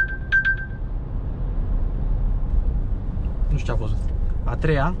 Nu știu ce a văzut. A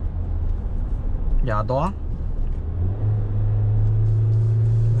treia. Ia a doua.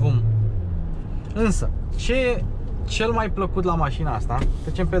 Vum. Însă, ce e cel mai plăcut la mașina asta?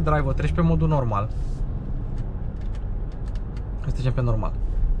 Trecem pe drive, treci pe modul normal. Trecem pe normal.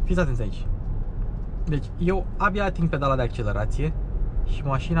 Fiți atenți aici. Deci eu abia ating pedala de accelerație și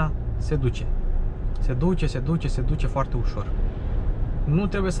mașina se duce. Se duce foarte ușor. Nu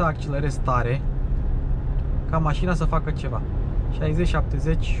trebuie să accelerezi tare ca mașina să facă ceva. 60,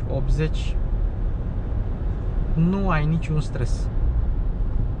 70, 80. Nu ai niciun stres.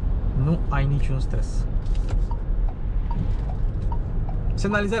 Nu ai niciun stres.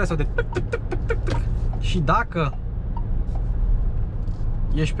 Semnalizarea sau de și dacă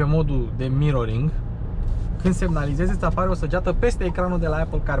ești pe modul de mirroring, când semnalizezi îți apare o săgeată peste ecranul de la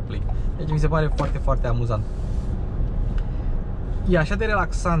Apple CarPlay. Deci mi se pare foarte, foarte amuzant. E așa de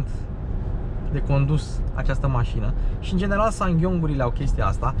relaxant de condus această mașină și în general SSANGYONG-urile au chestia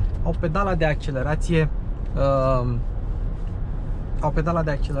asta. Au pedala de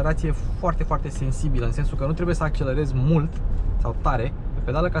accelerație foarte, foarte sensibilă, în sensul că nu trebuie să accelerezi mult sau tare pe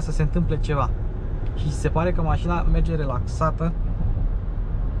pedală ca să se întâmple ceva. Și se pare că mașina merge relaxată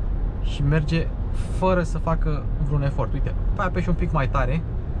și merge fără să facă vreun efort. Uite, pe apeși un pic mai tare,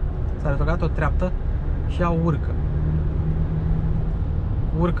 s-a retrogradat o treaptă și ea urcă.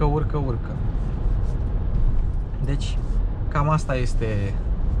 Urcă. Deci, cam asta este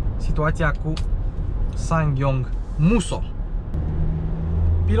situația cu SSANGYONG MUSSO.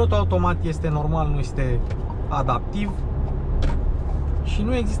 Pilotul automat este normal, nu este adaptiv și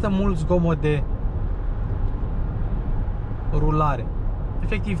nu există mult zgomot de rulare.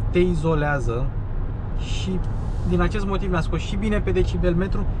 Efectiv te izolează și din acest motiv mi-a scos și bine pe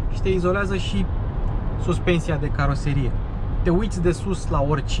decibelmetru și te izolează și suspensia de caroserie. Te uiți de sus la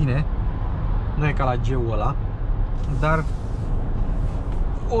oricine, nu e ca la G-ul ăla, dar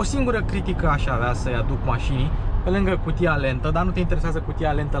o singură critică aș avea să-i aduc mașinii, pe lângă cutia lentă, dar nu te interesează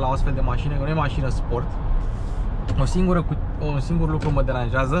cutia lentă la o astfel de mașină, că nu e mașină sport. Un singur lucru mă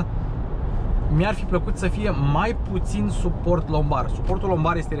deranjează. Mi-ar fi plăcut să fie mai puțin suport lombar. Suportul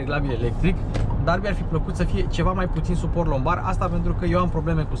lombar este reglabil electric, dar mi-ar fi plăcut să fie ceva mai puțin suport lombar. Asta pentru că eu am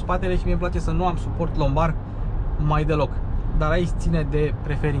probleme cu spatele și mi-e place să nu am suport lombar mai deloc. Dar aici ține de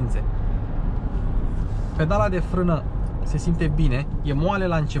preferințe. Pedala de frână se simte bine, e moale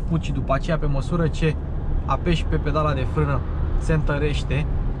la început și după aceea, pe măsură ce apeși pe pedala de frână, se întărește.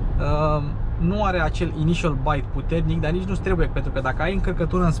 Nu are acel initial bite puternic, dar nici nu-ți trebuie, pentru că dacă ai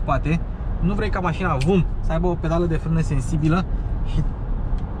încărcătură în spate, nu vrei ca mașina, vum, să aibă o pedală de frână sensibilă și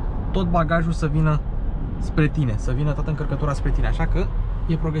tot bagajul să vină spre tine, să vină toată încărcătura spre tine. Așa că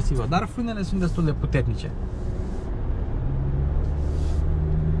e progresivă, dar frânele sunt destul de puternice.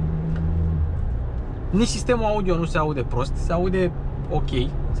 Nici sistemul audio nu se aude prost, se aude ok,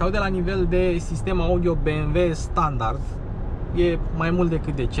 se aude la nivel de sistem audio BMW standard, e mai mult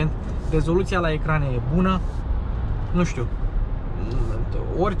decât decent, rezoluția la ecrane e bună, nu știu,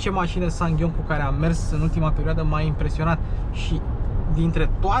 orice mașină SSANGYONG cu care am mers în ultima perioadă m-a impresionat și dintre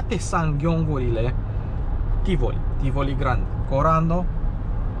toate SSANGYONG-urile, Tivoli Grand, Corando,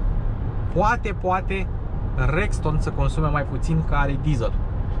 poate Rexton să consume mai puțin ca are diesel.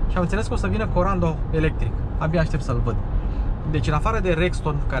 Și am înțeles că o să vină Corando electric. Abia aștept să-l văd. Deci în afară de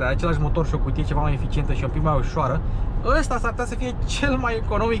Rexton, care are același motor și o cutie ceva mai eficientă și un pic mai ușoară, ăsta s-ar putea să fie cel mai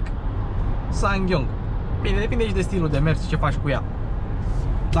economic SSANGYONG. Bine, depinde și de stilul de mers și ce faci cu ea.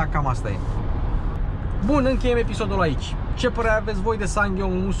 Dar cam asta e. Bun, încheiem episodul aici. Ce părere aveți voi de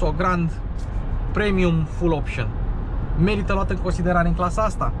SSANGYONG MUSSO Grand Premium Full Option? Merită luat în considerare în clasa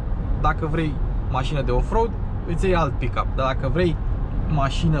asta? Dacă vrei mașină de off-road, îți iei alt pick-up. Dar dacă vrei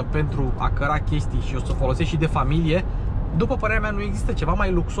mașină pentru a căra chestii și o să o folosești și de familie, după părerea mea nu există ceva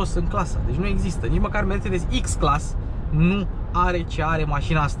mai luxos în clasă. Deci nu există. Nici măcar Mercedes X-Class nu are ce are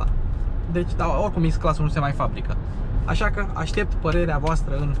mașina asta. Deci, da, oricum X-Class-ul nu se mai fabrică. Așa că aștept părerea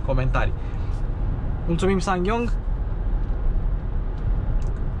voastră în comentarii. Mulțumim SSANGYONG.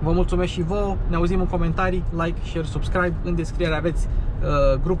 Vă mulțumesc și vouă. Ne auzim în comentarii, like, share, subscribe. În descriere aveți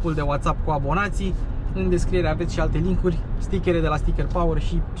grupul de WhatsApp cu abonații. În descriere aveți și alte linkuri, stickere de la Sticker Power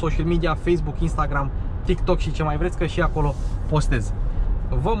și social media, Facebook, Instagram, TikTok și ce mai vreți, că și acolo postez.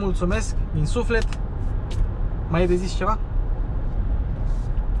 Vă mulțumesc din suflet. Mai e de zis ceva?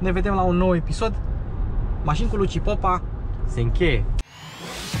 Ne vedem la un nou episod. Mașini cu Luci Popa se încheie.